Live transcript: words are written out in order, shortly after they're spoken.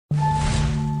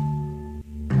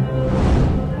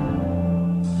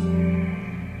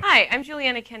Hi, I'm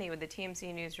Juliana Kenny with the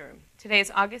TMC Newsroom. Today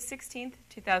is August 16th,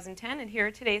 2010, and here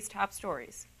are today's top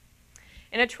stories.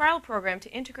 In a trial program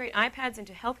to integrate iPads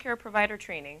into healthcare provider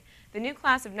training, the new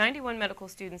class of 91 medical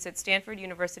students at Stanford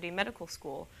University Medical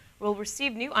School will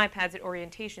receive new iPads at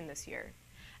orientation this year.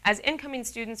 As incoming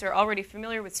students are already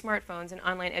familiar with smartphones and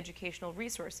online educational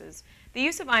resources, the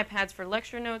use of iPads for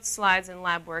lecture notes, slides, and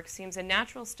lab work seems a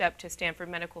natural step to Stanford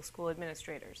Medical School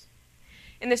administrators.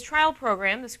 In this trial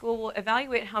program, the school will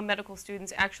evaluate how medical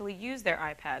students actually use their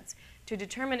iPads to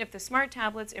determine if the smart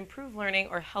tablets improve learning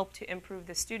or help to improve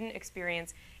the student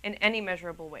experience in any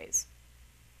measurable ways.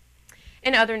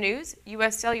 In other news,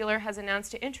 US Cellular has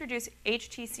announced to introduce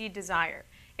HTC Desire,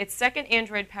 its second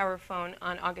Android-powered phone,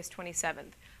 on August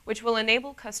 27th, which will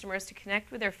enable customers to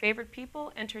connect with their favorite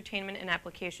people, entertainment, and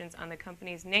applications on the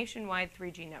company's nationwide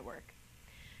 3G network.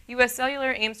 US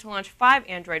Cellular aims to launch 5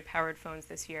 Android-powered phones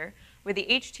this year, with the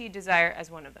HT Desire as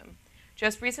one of them.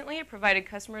 Just recently, it provided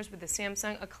customers with the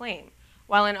Samsung Acclaim,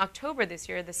 while in October this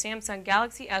year, the Samsung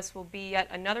Galaxy S will be yet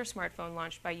another smartphone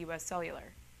launched by US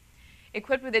Cellular.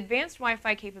 Equipped with advanced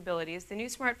Wi-Fi capabilities, the new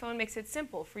smartphone makes it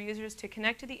simple for users to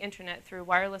connect to the internet through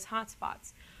wireless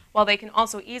hotspots, while they can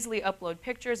also easily upload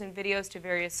pictures and videos to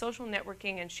various social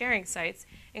networking and sharing sites,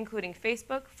 including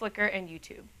Facebook, Flickr, and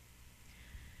YouTube.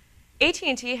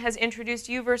 AT&T has introduced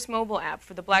Unveils mobile app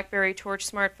for the BlackBerry Torch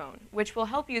smartphone, which will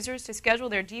help users to schedule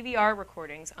their DVR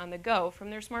recordings on the go from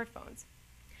their smartphones.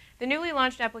 The newly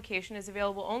launched application is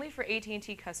available only for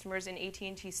AT&T customers in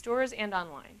AT&T stores and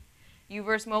online.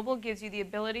 Unveils Mobile gives you the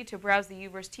ability to browse the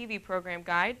Unveils TV program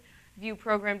guide, view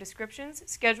program descriptions,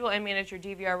 schedule and manage your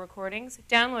DVR recordings,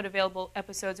 download available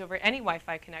episodes over any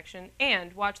Wi-Fi connection,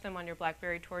 and watch them on your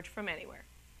BlackBerry Torch from anywhere.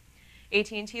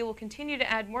 AT&T will continue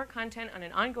to add more content on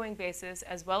an ongoing basis,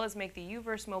 as well as make the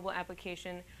Unveils mobile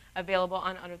application available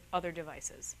on other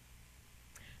devices.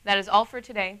 That is all for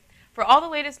today. For all the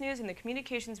latest news in the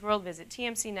communications world, visit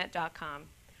tmcnet.com.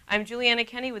 I'm Juliana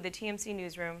Kenny with the TMC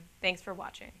Newsroom. Thanks for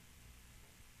watching.